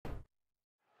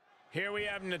Here we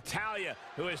have Natalya,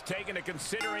 who has taken to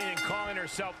considering and calling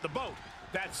herself the GOAT.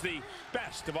 That's the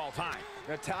best of all time.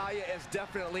 Natalya is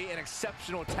definitely an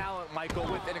exceptional talent, Michael,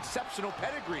 with an exceptional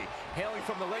pedigree, hailing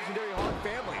from the legendary Hart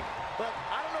family. But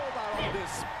I don't know about all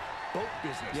this boat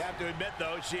business. You have to admit,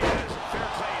 though, she has fair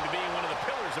claim to being one of the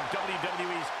pillars of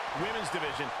WWE's women's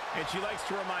division, and she likes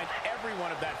to remind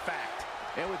everyone of that fact.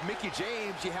 And with Mickie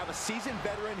James, you have a seasoned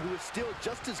veteran who is still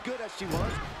just as good as she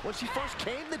was when she first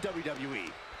came to WWE.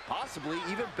 Possibly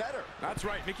even better. That's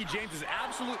right. Mickie James is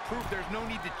absolute proof there's no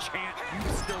need to chant, "You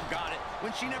still got it,"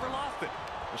 when she never lost it.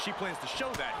 Well, she plans to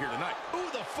show that here tonight. Ooh,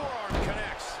 the forearm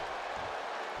connects.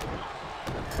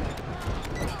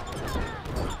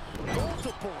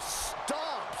 Multiple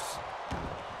stomps.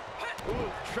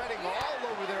 Ooh, treading all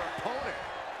over their opponent.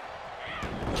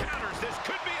 Counters. This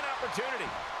could be an opportunity.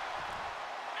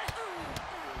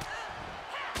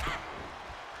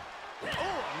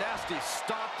 Oh, a nasty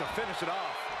stomp to finish it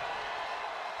off.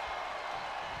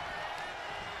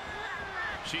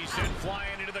 She's sent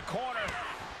flying into the corner.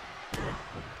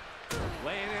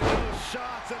 Laying in those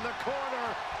shots in the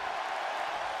corner.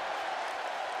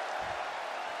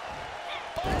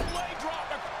 Oh, leg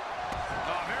drop.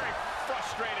 Oh, very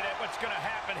frustrated at what's going to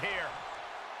happen here.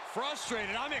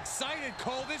 Frustrated. I'm excited,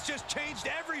 Cole. This just changed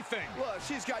everything. Well,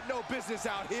 she's got no business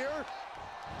out here.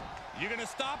 You gonna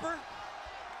stop her?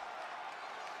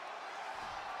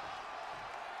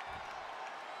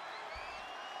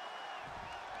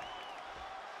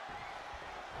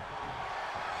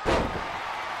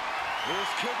 This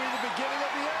could be the beginning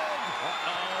of the end.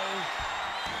 Uh-oh.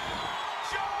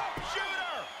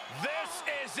 Sharpshooter! This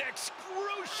is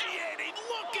excruciating.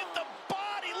 Look at the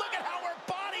body. Look at how her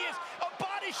body is. A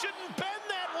body shouldn't bend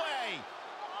that way.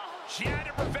 She had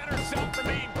to prevent herself from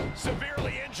being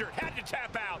severely injured. Had to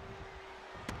tap out.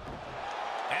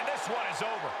 And this one is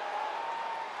over.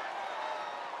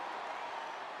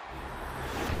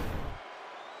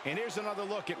 And here's another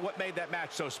look at what made that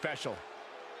match so special.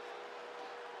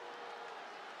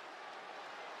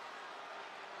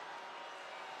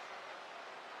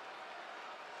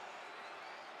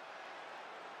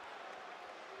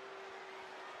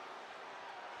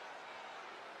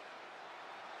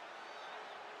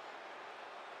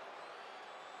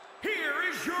 Here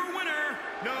is your winner,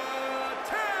 Natalya!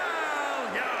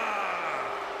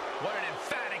 What an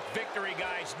emphatic victory,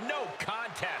 guys. No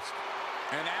contest.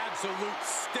 An absolute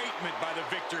statement by the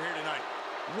victor here tonight.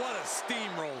 What a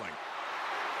steamrolling.